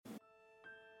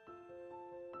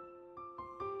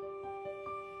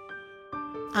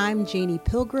I'm Jannie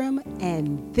Pilgrim,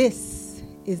 and this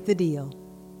is The Deal.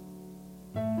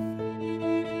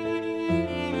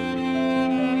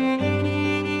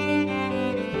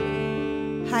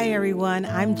 Hi, everyone.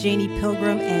 I'm Jannie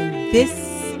Pilgrim, and this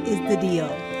is The Deal.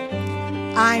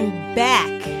 I'm back.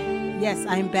 Yes,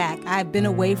 I'm back. I've been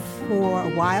away for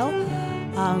a while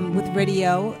with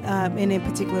radio, and in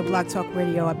particular Blog Talk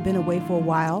Radio. I've been away for a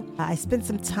while. I spent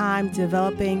some time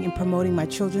developing and promoting my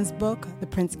children's book, the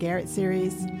Prince Garrett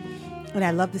series. And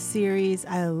I love the series.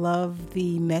 I love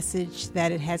the message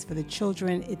that it has for the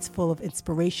children. It's full of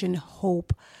inspiration,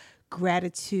 hope,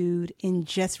 gratitude, and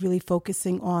just really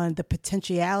focusing on the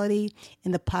potentiality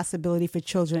and the possibility for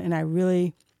children. And I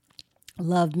really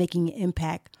love making an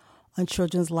impact on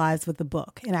children's lives with the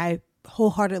book. And I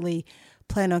wholeheartedly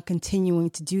plan on continuing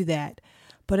to do that.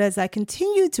 But as I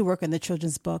continue to work on the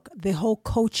children's book, the whole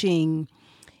coaching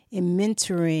and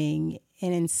mentoring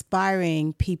and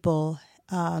inspiring people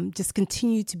just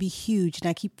continue to be huge. And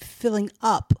I keep filling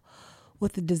up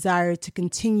with the desire to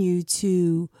continue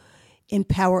to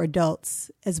empower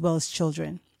adults as well as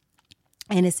children.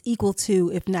 And it's equal to,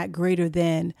 if not greater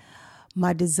than,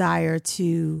 my desire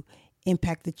to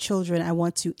impact the children. I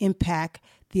want to impact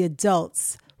the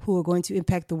adults who are going to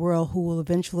impact the world, who will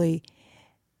eventually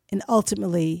and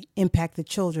ultimately impact the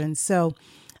children. So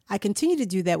I continue to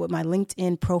do that with my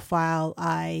LinkedIn profile.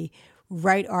 I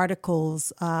write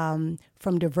articles from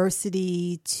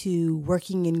diversity to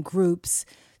working in groups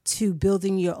to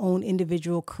building your own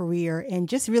individual career and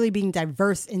just really being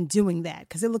diverse in doing that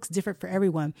because it looks different for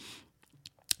everyone.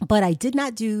 But I did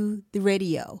not do the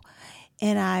radio.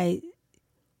 And I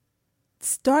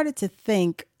started to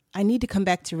think, I need to come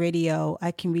back to radio.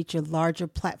 I can reach a larger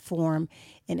platform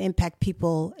and impact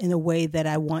people in a way that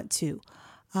I want to.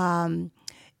 And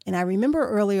I remember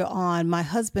earlier on, my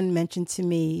husband mentioned to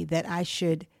me that I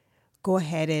should go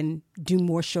ahead and do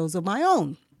more shows of my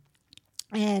own.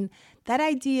 And that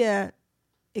idea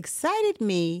excited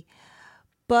me,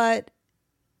 but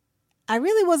I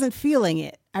really wasn't feeling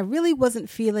it. I really wasn't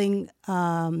feeling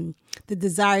the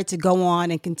desire to go on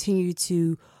and continue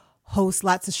to host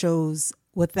lots of shows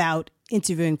without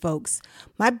interviewing folks.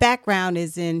 My background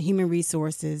is in human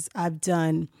resources. I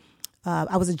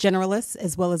was a generalist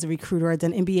as well as a recruiter. I've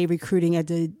done MBA recruiting. I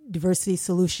did diversity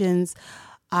solutions.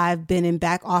 I've been in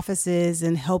back offices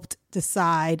and helped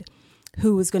decide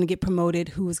who was going to get promoted,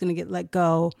 who was going to get let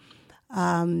go,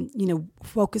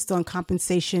 focused on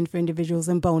compensation for individuals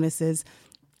and bonuses.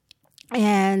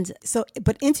 And so,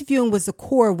 but interviewing was the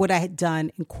core of what I had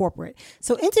done in corporate.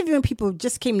 So interviewing people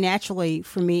just came naturally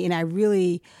for me, and I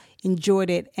really enjoyed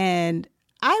it. And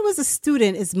I was a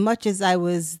student as much as I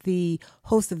was the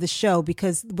host of the show,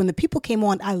 because when the people came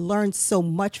on, I learned so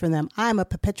much from them. I'm a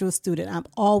perpetual student. I'm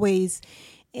always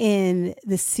in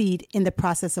the seat in the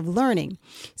process of learning.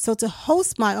 So to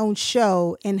host my own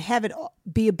show and have it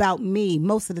be about me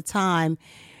most of the time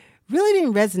really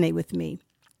didn't resonate with me.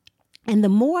 And the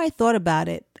more I thought about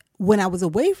it, when I was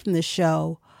away from the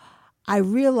show, I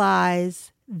realized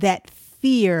that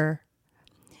fear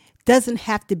doesn't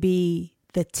have to be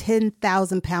the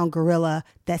 10,000-pound gorilla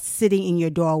that's sitting in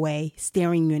your doorway,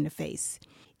 staring you in the face.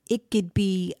 It could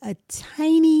be a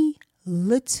tiny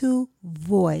little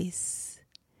voice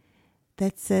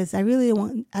that says, I really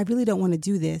don't want to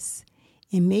do this.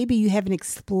 And maybe you haven't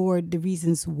explored the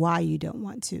reasons why you don't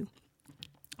want to.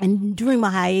 And during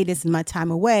my hiatus and my time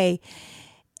away,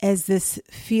 as this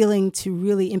feeling to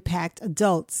really impact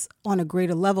adults on a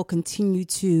greater level continued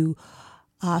to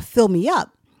fill me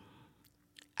up,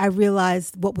 I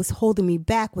realized what was holding me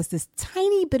back was this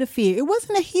tiny bit of fear. It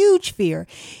wasn't a huge fear.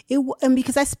 And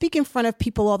because I speak in front of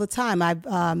people all the time. I've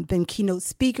been keynote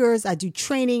speakers. I do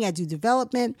training. I do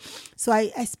development. So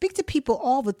I speak to people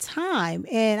all the time,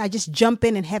 and I just jump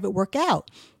in and have it work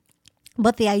out.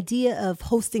 But the idea of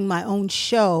hosting my own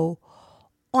show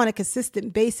on a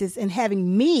consistent basis and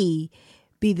having me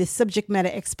be the subject matter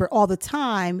expert all the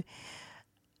time,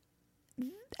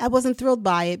 I wasn't thrilled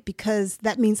by it, because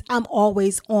that means I'm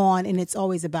always on and it's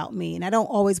always about me. And I don't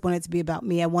always want it to be about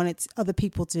me. I wanted other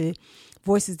people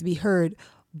voices to be heard.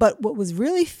 But what was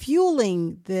really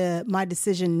fueling my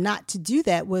decision not to do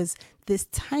that was this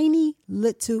tiny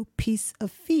little piece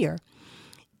of fear.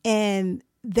 And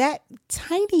that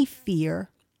tiny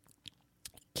fear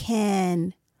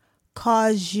can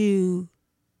cause you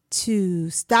to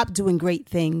stop doing great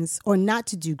things or not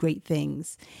to do great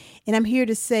things. And I'm here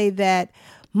to say that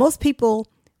most people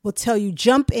will tell you,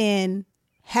 jump in,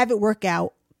 have it work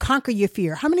out, conquer your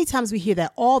fear. How many times we hear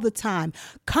that all the time?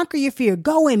 Conquer your fear,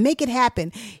 go in, make it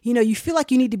happen. You feel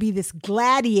like you need to be this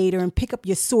gladiator and pick up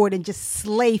your sword and just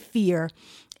slay fear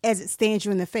as it stands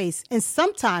you in the face. And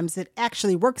sometimes it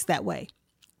actually works that way.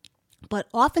 But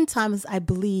oftentimes I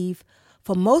believe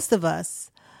for most of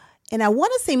us, and I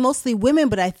want to say mostly women,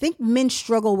 but I think men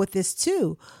struggle with this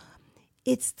too.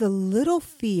 It's the little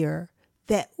fear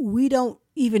that we don't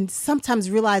even sometimes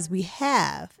realize we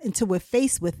have until we're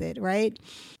faced with it, right?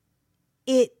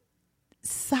 It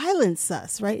silences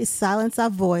us, right? It silences our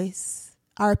voice,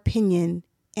 our opinion,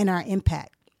 and our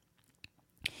impact.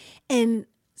 And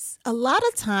a lot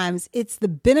of times it's the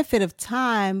benefit of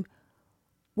time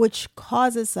which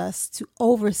causes us to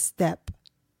overstep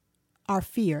our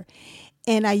fear.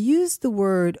 And I use the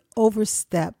word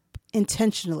overstep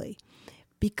intentionally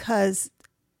because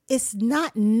it's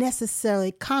not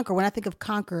necessarily conquer. When I think of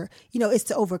conquer, it's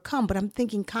to overcome, but I'm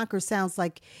thinking conquer sounds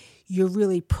like you're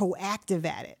really proactive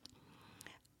at it.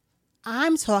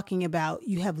 I'm talking about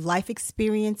you have life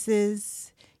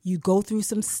experiences, you go through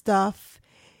some stuff,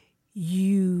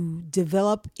 you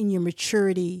develop in your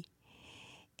maturity,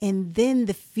 and then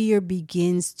the fear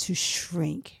begins to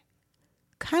shrink.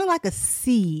 Kind of like a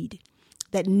seed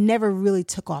that never really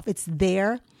took off. It's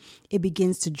there. It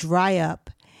begins to dry up.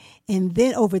 And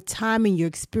then over time in your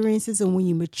experiences and when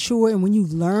you mature and when you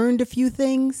learned a few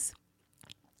things,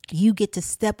 you get to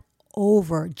step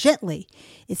over gently.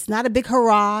 It's not a big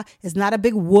hurrah. It's not a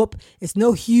big whoop. It's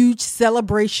no huge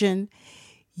celebration.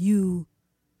 You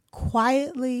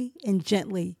quietly and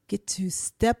gently get to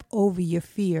step over your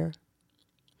fear.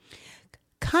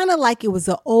 Kind of like it was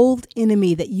an old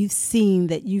enemy that you've seen,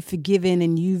 that you've forgiven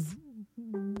and you've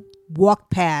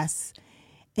walked past.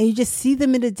 And you just see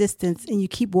them in the distance and you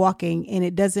keep walking and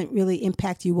it doesn't really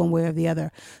impact you one way or the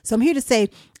other. So I'm here to say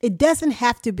it doesn't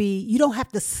have to be, you don't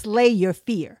have to slay your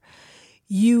fear.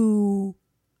 You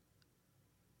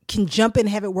can jump in and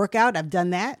have it work out. I've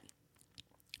done that.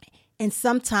 And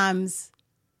sometimes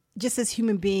just as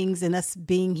human beings and us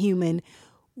being human,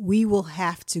 we will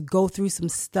have to go through some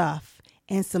stuff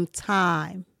and some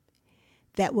time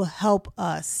that will help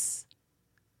us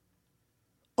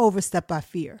overstep our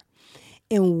fear.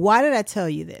 And why did I tell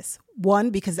you this? One,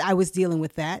 because I was dealing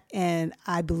with that. And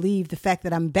I believe the fact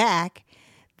that I'm back,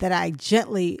 that I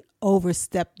gently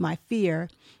overstepped my fear.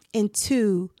 And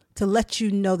two, to let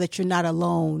you know that you're not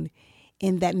alone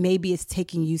and that maybe it's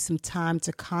taking you some time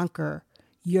to conquer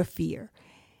your fear.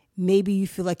 Maybe you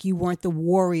feel like you weren't the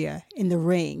warrior in the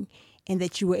ring and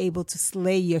that you were able to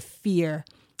slay your fear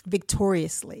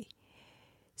victoriously.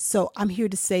 So I'm here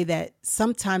to say that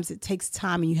sometimes it takes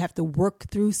time and you have to work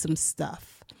through some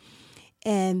stuff.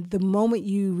 And the moment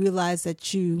you realize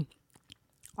that you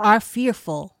are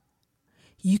fearful,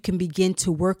 you can begin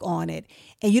to work on it.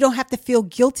 And you don't have to feel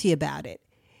guilty about it.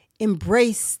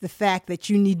 Embrace the fact that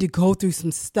you need to go through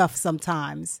some stuff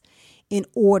sometimes in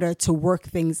order to work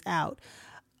things out.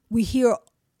 We hear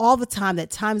all the time that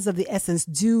time is of the essence.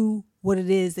 Do what it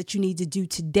is that you need to do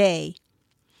today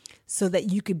so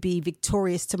that you could be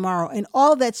victorious tomorrow. And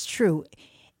all that's true.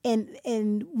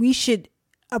 And we should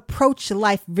approach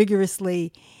life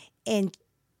vigorously and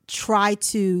try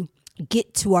to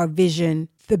get to our vision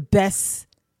the best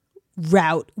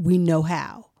route we know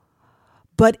how.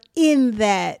 But in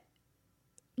that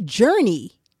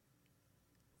journey,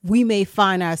 we may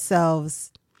find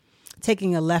ourselves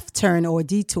taking a left turn or a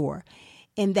detour.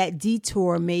 And that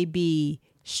detour may be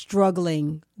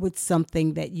struggling with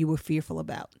something that you were fearful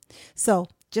about. So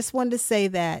just wanted to say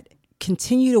that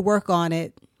continue to work on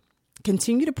it,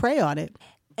 continue to pray on it,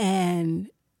 and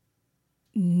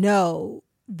know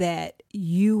that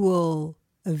you will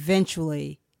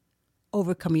eventually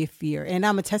overcome your fear. And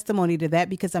I'm a testimony to that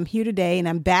because I'm here today and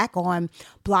I'm back on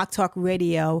Blog Talk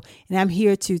Radio and I'm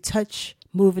here to touch,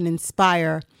 move, and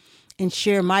inspire and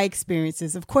share my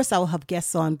experiences. Of course, I will have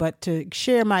guests on, but to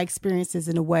share my experiences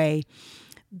in a way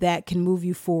that can move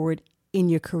you forward in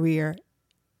your career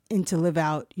and to live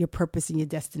out your purpose and your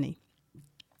destiny.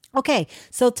 Okay,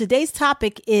 so today's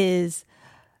topic is,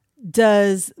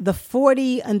 does the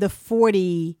 40 under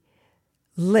 40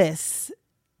 list,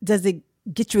 does it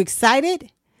get you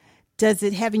excited? Does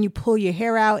it having you pull your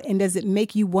hair out? And does it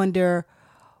make you wonder,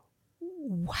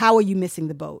 how are you missing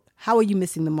the boat? How are you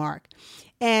missing the mark?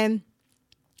 And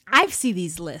I see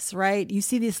these lists, right? You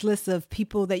see this list of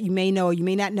people that you may know or you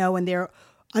may not know, and they're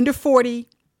under 40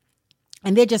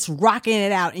 and they're just rocking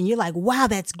it out. And you're like, wow,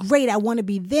 that's great. I want to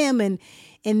be them. And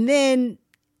then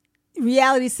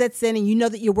reality sets in and you know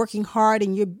that you're working hard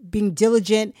and you're being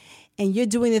diligent and you're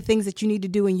doing the things that you need to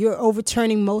do and you're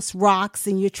overturning most rocks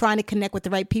and you're trying to connect with the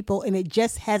right people and it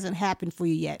just hasn't happened for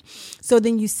you yet. So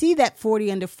then you see that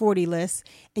 40 under 40 list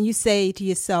and you say to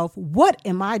yourself, what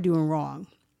am I doing wrong?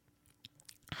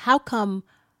 How come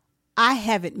I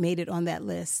haven't made it on that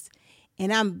list?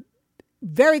 And I'm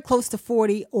very close to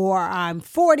 40, or I'm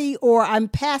 40, or I'm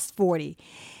past 40.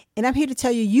 And I'm here to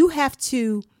tell you, you have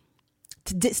to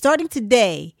starting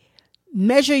today,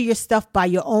 measure your stuff by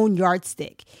your own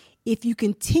yardstick. If you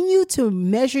continue to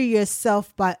measure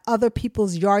yourself by other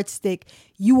people's yardstick,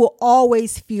 you will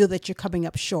always feel that you're coming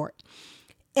up short.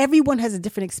 Everyone has a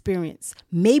different experience.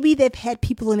 Maybe they've had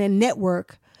people in their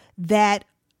network that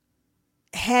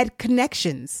had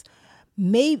connections.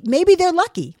 Maybe they're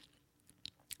lucky.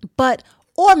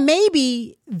 Or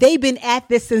maybe they've been at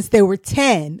this since they were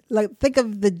 10. Like, think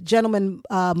of the gentleman,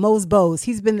 Mose Bose.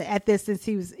 He's been at this since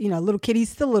he was, a little kid. He's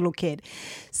still a little kid.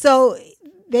 So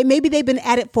maybe they've been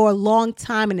at it for a long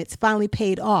time and it's finally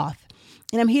paid off.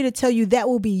 And I'm here to tell you that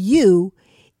will be you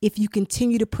if you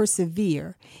continue to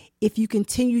persevere, if you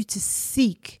continue to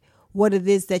seek what it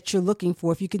is that you're looking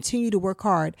for, if you continue to work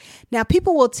hard. Now,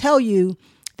 people will tell you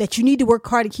that you need to work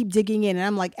hard and keep digging in. And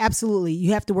I'm like, absolutely,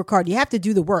 you have to work hard. You have to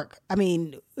do the work. I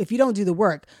mean, if you don't do the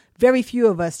work, very few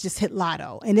of us just hit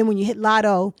lotto. And then when you hit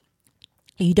lotto,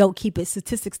 you don't keep it.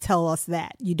 Statistics tell us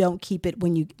that you don't keep it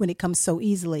when it comes so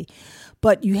easily.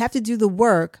 But you have to do the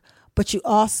work, but you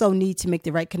also need to make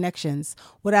the right connections.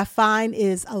 What I find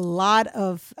is a lot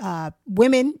of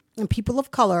women and people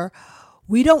of color,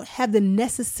 we don't have the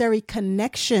necessary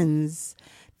connections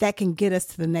that can get us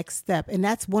to the next step. And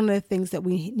that's one of the things that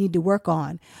we need to work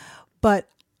on. But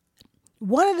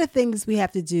one of the things we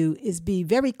have to do is be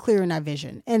very clear in our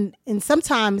vision. And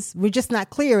sometimes we're just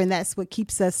not clear, and that's what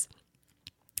keeps us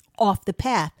off the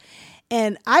path.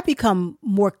 And I become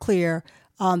more clear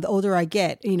the older I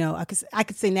get. I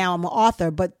could say now I'm an author,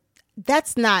 but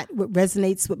that's not what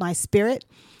resonates with my spirit.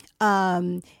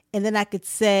 And then I could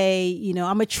say,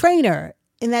 I'm a trainer,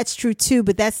 and that's true too,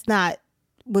 but that's not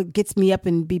what gets me up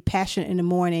and be passionate in the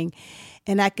morning.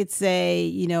 And I could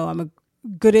say, I'm a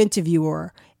good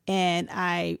interviewer and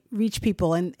I reach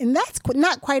people, and that's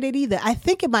not quite it either. I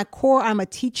think in my core, I'm a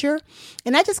teacher,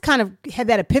 and I just kind of had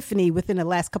that epiphany within the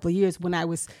last couple of years when I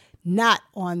was not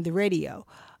on the radio.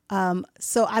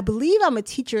 So I believe I'm a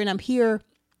teacher, and I'm here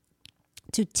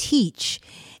to teach,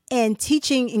 and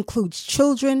teaching includes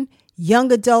children,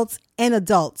 young adults, and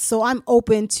adults. So I'm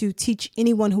open to teach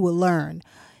anyone who will learn.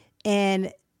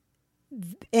 And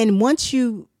once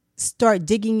you start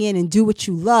digging in and do what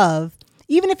you love,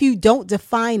 even if you don't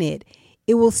define it,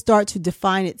 it will start to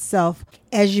define itself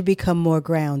as you become more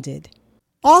grounded.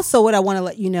 Also, what I want to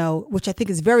let you know, which I think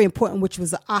is very important, which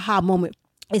was an aha moment,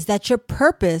 is that your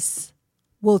purpose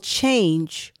will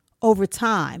change over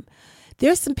time.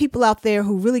 There's some people out there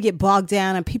who really get bogged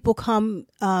down, and people come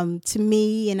to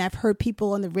me, and I've heard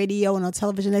people on the radio and on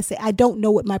television, they say, I don't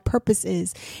know what my purpose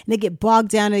is. And they get bogged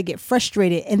down and they get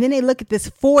frustrated. And then they look at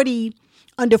this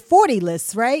under 40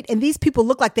 list, right? And these people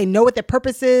look like they know what their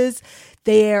purpose is.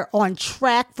 They're on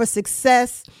track for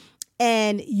success.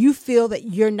 And you feel that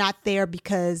you're not there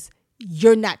because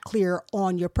you're not clear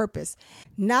on your purpose.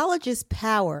 Knowledge is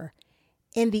power.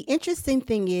 And the interesting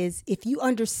thing is, if you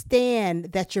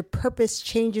understand that your purpose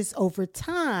changes over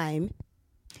time,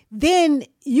 then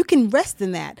you can rest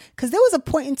in that. Because there was a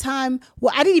point in time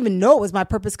where I didn't even know it was my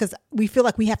purpose, because we feel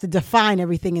like we have to define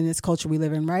everything in this culture we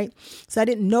live in, right? So I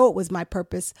didn't know it was my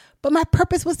purpose. But my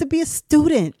purpose was to be a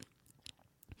student.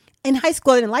 In high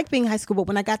school, I didn't like being in high school, but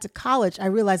when I got to college, I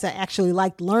realized I actually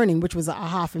liked learning, which was an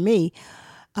aha for me.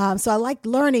 So I liked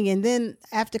learning. And then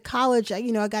after college, I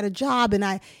got a job, and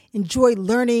I enjoyed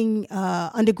learning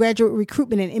undergraduate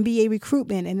recruitment and MBA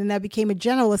recruitment. And then I became a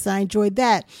generalist, and I enjoyed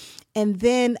that. And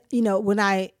then, when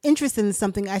I interested in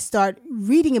something, I start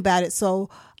reading about it. So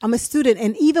I'm a student.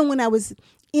 And even when I was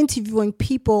interviewing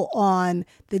people on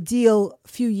The Deal a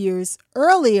few years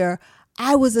earlier,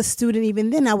 I was a student. Even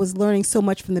then, I was learning so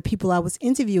much from the people I was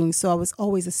interviewing. So I was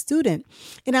always a student.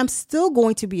 And I'm still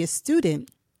going to be a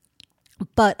student.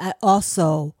 But I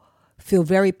also feel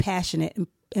very passionate,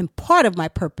 and part of my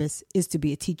purpose is to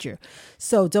be a teacher.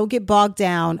 So don't get bogged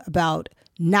down about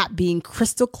not being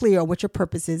crystal clear on what your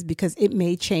purpose is, because it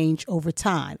may change over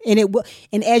time. And it will,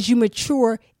 and as you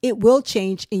mature, it will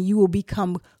change, and you will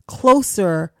become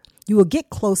closer. You will get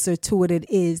closer to what it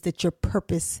is that your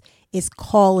purpose is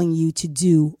calling you to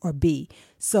do or be.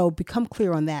 So become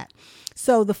clear on that.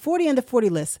 So the 40 under 40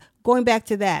 list, going back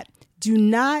to that, do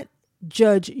not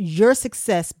judge your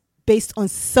success based on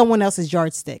someone else's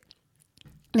yardstick.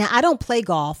 Now, I don't play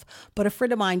golf, but a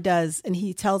friend of mine does. And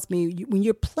he tells me, when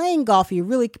you're playing golf, you're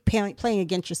really playing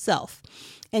against yourself.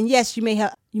 And yes, you may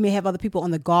have other people on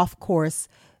the golf course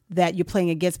that you're playing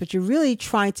against, but you're really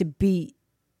trying to beat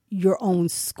your own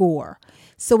score.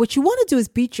 So what you want to do is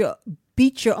beat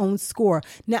your own score.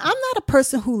 Now, I'm not a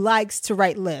person who likes to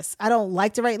write lists. I don't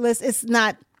like to write lists. It's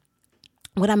not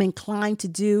what I'm inclined to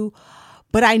do.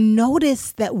 But I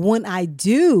notice that when I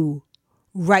do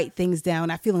write things down,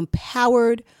 I feel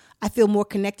empowered. I feel more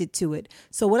connected to it.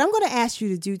 So what I'm going to ask you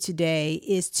to do today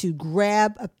is to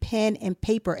grab a pen and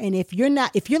paper. And if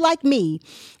you're like me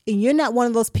and you're not one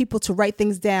of those people to write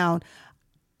things down,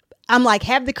 I'm like,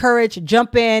 have the courage,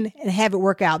 jump in and have it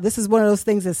work out. This is one of those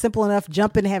things that's simple enough.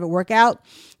 Jump in and have it work out.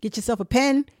 Get yourself a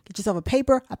pen, get yourself a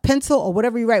paper, a pencil, or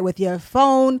whatever you write with your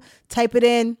phone. Type it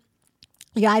in,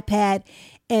 your iPad,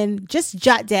 and just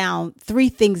jot down 3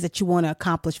 things that you want to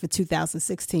accomplish for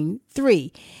 2016.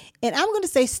 3. And I'm going to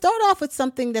say, start off with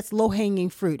something that's low-hanging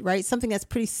fruit, right? Something that's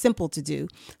pretty simple to do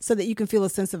so that you can feel a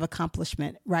sense of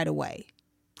accomplishment right away.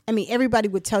 I mean, everybody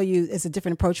would tell you it's a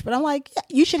different approach, but I'm like, yeah,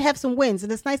 you should have some wins.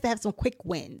 And it's nice to have some quick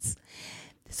wins.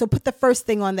 So put the first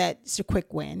thing on that, it's a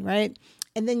quick win, right?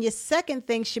 And then your second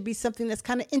thing should be something that's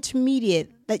kind of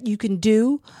intermediate that you can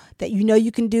do, that you know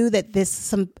you can do, that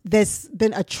there's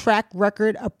been a track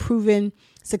record of proven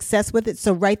success with it.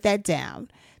 So write that down,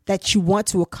 that you want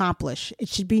to accomplish. It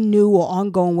should be new or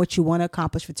ongoing, what you want to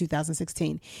accomplish for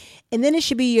 2016. And then it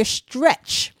should be your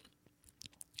stretch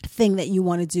thing that you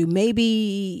want to do. Maybe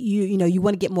you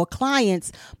want to get more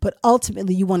clients, but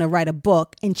ultimately you want to write a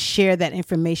book and share that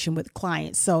information with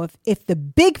clients. So if the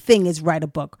big thing is write a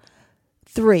book,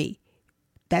 3,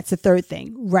 that's the third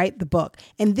thing, write the book.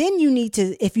 And then you need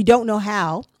to, if you don't know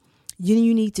how,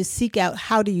 you need to seek out,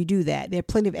 how do you do that? There are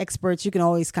plenty of experts. You can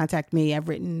always contact me. I've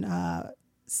written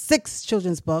 6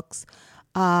 children's books,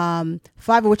 5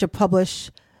 of which are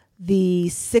published. The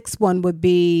 6th one would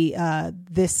be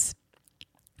this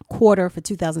quarter for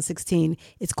 2016.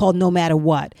 It's called No Matter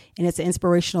What, and it's an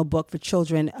inspirational book for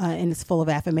children, and it's full of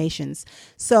affirmations.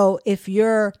 So if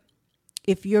your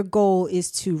goal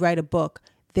is to write a book,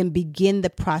 then begin the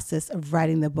process of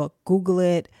writing the book. Google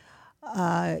it,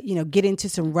 get into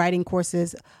some writing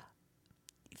courses,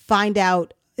 find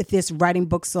out if there's writing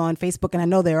books on Facebook, and I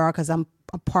know there are because I'm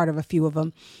a part of a few of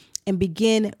them, and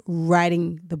begin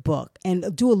writing the book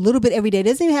and do a little bit every day. It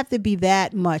doesn't even have to be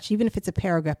that much. Even if it's a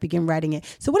paragraph, begin writing it.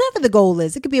 So whatever the goal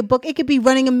is, it could be a book, it could be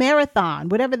running a marathon,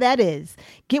 whatever that is.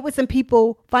 Get with some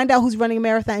people, find out who's running a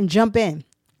marathon and jump in,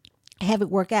 have it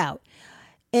work out.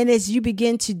 And as you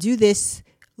begin to do this,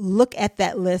 look at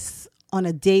that list on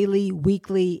a daily,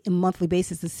 weekly, and monthly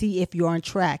basis to see if you're on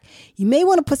track. You may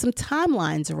want to put some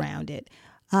timelines around it.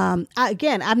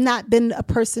 I've not been a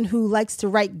person who likes to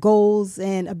write goals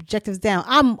and objectives down.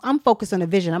 I'm focused on a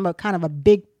vision. I'm a kind of a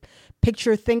big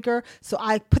picture thinker. So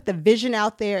I put the vision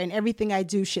out there, and everything I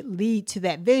do should lead to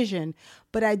that vision.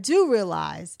 But I do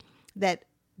realize that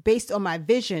based on my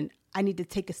vision, I need to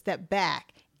take a step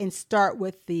back and start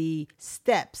with the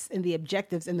steps and the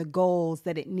objectives and the goals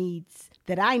that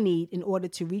I need in order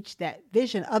to reach that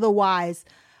vision. Otherwise,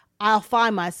 I'll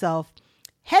find myself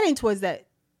heading towards that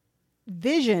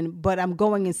vision, but I'm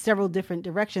going in several different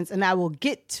directions, and I will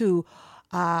get to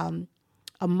a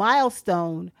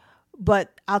milestone,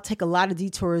 but I'll take a lot of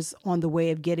detours on the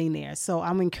way of getting there. So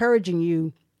I'm encouraging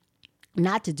you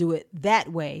not to do it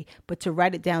that way, but to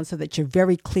write it down so that you're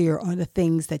very clear on the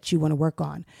things that you want to work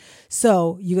on.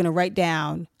 So you're going to write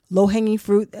down low-hanging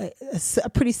fruit, a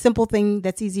pretty simple thing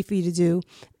that's easy for you to do.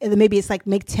 And maybe it's like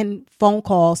make 10 phone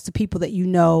calls to people that you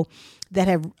know that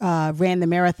have ran the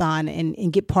marathon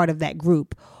and get part of that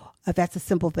group. That's a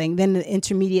simple thing. Then the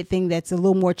intermediate thing that's a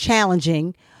little more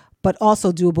challenging, but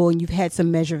also doable, and you've had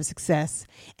some measure of success.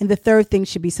 And the third thing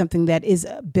should be something that is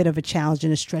a bit of a challenge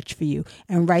and a stretch for you,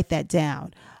 and write that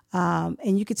down.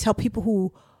 And you could tell people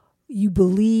who you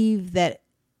believe that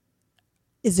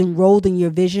is enrolled in your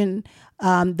vision.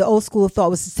 The old school of thought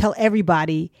was to tell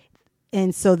everybody,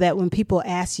 and so that when people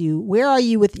ask you, where are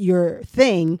you with your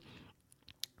thing,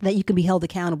 that you can be held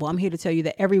accountable. I'm here to tell you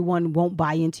that everyone won't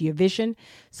buy into your vision.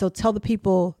 So tell the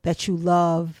people that you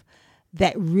love,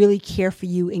 that really care for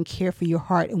you and care for your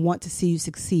heart and want to see you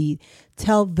succeed.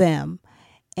 Tell them,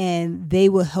 and they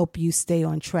will help you stay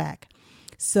on track.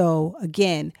 So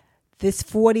again, this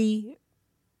 40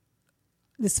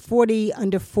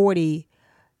 under 40,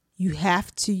 you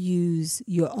have to use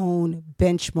your own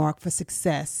benchmark for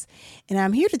success. And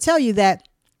I'm here to tell you that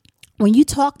when you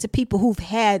talk to people who've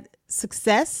had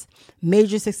success,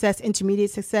 major success,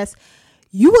 intermediate success,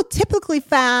 you will typically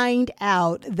find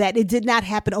out that it did not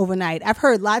happen overnight. I've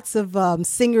heard lots of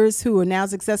singers who are now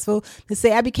successful that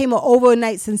say, I became an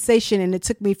overnight sensation and it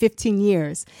took me 15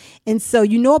 years. And so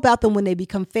you know about them when they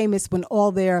become famous, when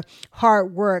all their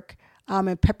hard work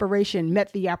and preparation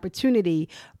met the opportunity,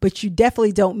 but you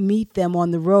definitely don't meet them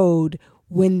on the road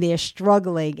when they're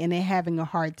struggling and they're having a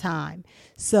hard time.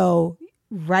 So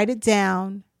write it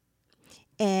down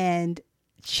and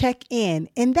check in.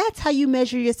 And that's how you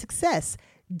measure your success.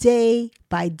 day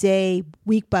by day,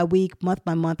 week by week, month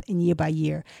by month, and year by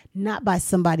year, not by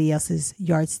somebody else's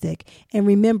yardstick. And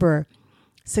remember,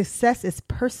 success is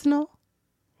personal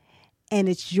and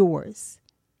it's yours.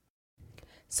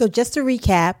 So just to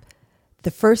recap,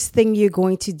 the first thing you're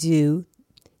going to do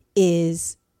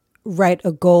is write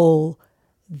a goal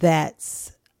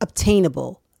that's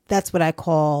obtainable. That's what I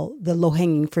call the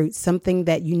low-hanging fruit, something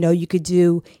that you know you could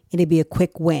do and it'd be a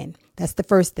quick win. That's the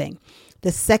first thing.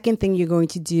 The second thing you're going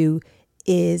to do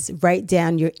is write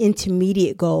down your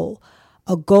intermediate goal,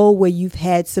 a goal where you've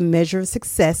had some measure of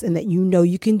success and that you know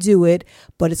you can do it,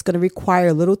 but it's going to require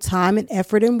a little time and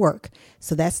effort and work.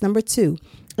 So that's number 2.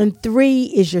 And 3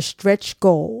 is your stretch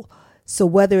goal. So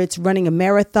whether it's running a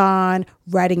marathon,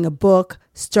 writing a book,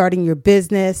 starting your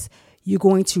business, you're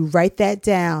going to write that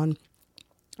down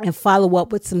and follow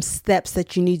up with some steps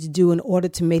that you need to do in order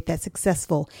to make that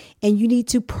successful. And you need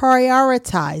to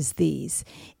prioritize these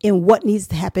in what needs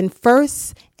to happen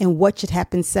first and what should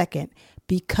happen second,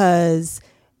 because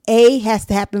A has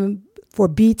to happen for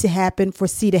B to happen, for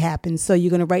C to happen. So you're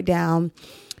going to write down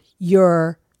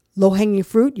your low-hanging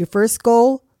fruit, your first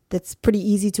goal, that's pretty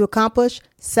easy to accomplish.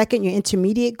 Second, your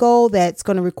intermediate goal that's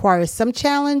going to require some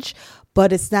challenge,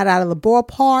 but it's not out of the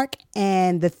ballpark.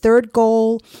 And the third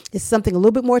goal is something a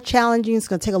little bit more challenging. It's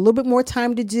going to take a little bit more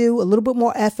time to do, a little bit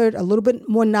more effort, a little bit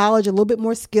more knowledge, a little bit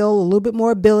more skill, a little bit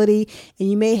more ability. And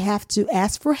you may have to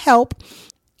ask for help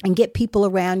and get people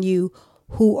around you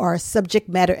who are subject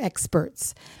matter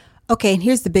experts. Okay, and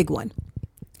here's the big one.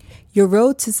 Your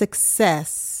road to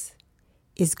success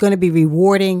is going to be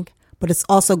rewarding, but it's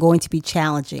also going to be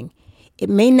challenging. It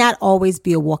may not always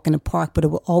be a walk in the park, but it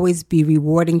will always be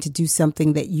rewarding to do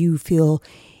something that you feel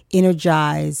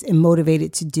energized and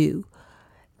motivated to do.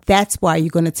 That's why you're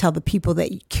going to tell the people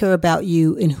that care about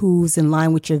you and who's in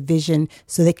line with your vision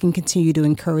so they can continue to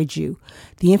encourage you.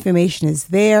 The information is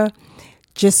there.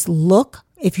 Just look.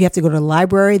 If you have to go to the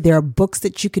library, there are books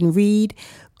that you can read.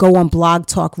 Go on Blog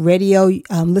Talk Radio.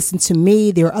 Listen to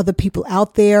me. There are other people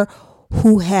out there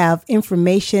who have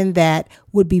information that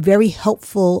would be very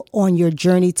helpful on your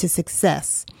journey to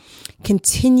success.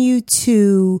 Continue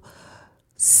to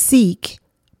seek,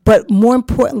 but more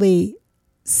importantly,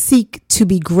 seek to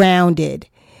be grounded.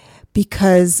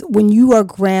 Because when you are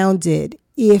grounded,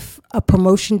 if a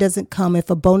promotion doesn't come, if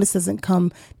a bonus doesn't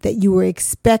come that you were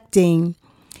expecting,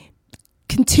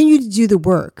 continue to do the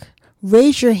work.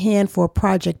 Raise your hand for a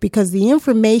project, because the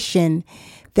information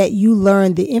that you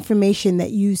learn, the information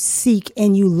that you seek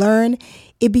and you learn,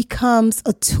 it becomes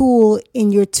a tool in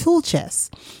your tool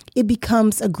chest. It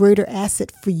becomes a greater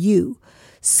asset for you.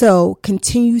 So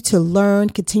continue to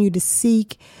learn, continue to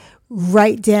seek,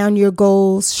 write down your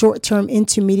goals, short-term,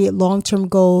 intermediate, long-term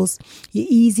goals, your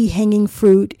easy hanging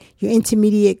fruit, your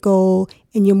intermediate goal,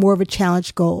 and your more of a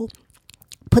challenge goal.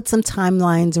 Put some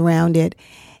timelines around it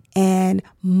and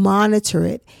monitor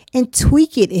it and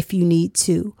tweak it if you need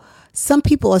to. Some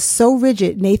people are so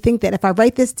rigid and they think that if I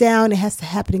write this down, it has to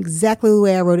happen exactly the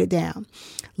way I wrote it down.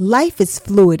 Life is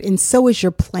fluid and so is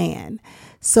your plan.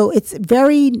 So it's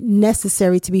very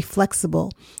necessary to be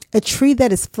flexible. A tree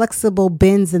that is flexible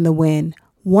bends in the wind.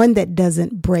 One that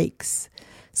doesn't breaks.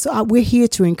 So we're here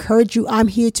to encourage you. I'm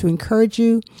here to encourage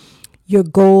you. Your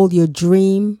goal, your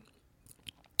dream,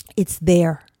 it's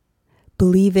there.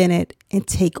 Believe in it and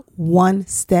take one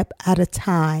step at a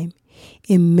time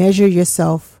and measure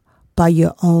yourself by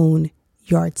your own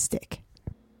yardstick.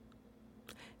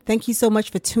 Thank you so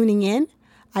much for tuning in.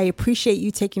 I appreciate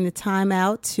you taking the time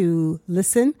out to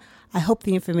listen. I hope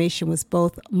the information was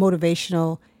both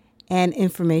motivational and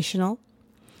informational.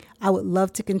 I would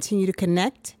love to continue to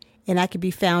connect, and I can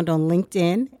be found on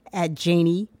LinkedIn at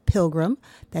Jannie Pilgrim.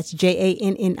 That's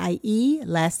Jannie,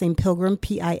 last name Pilgrim,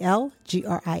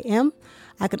 Pilgrim.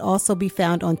 I could also be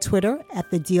found on Twitter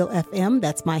at TheDealFM.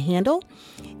 That's my handle.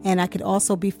 And I could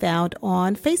also be found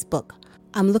on Facebook.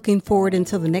 I'm looking forward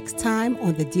until the next time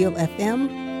on The Deal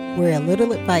FM, where a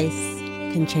little advice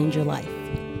can change your life.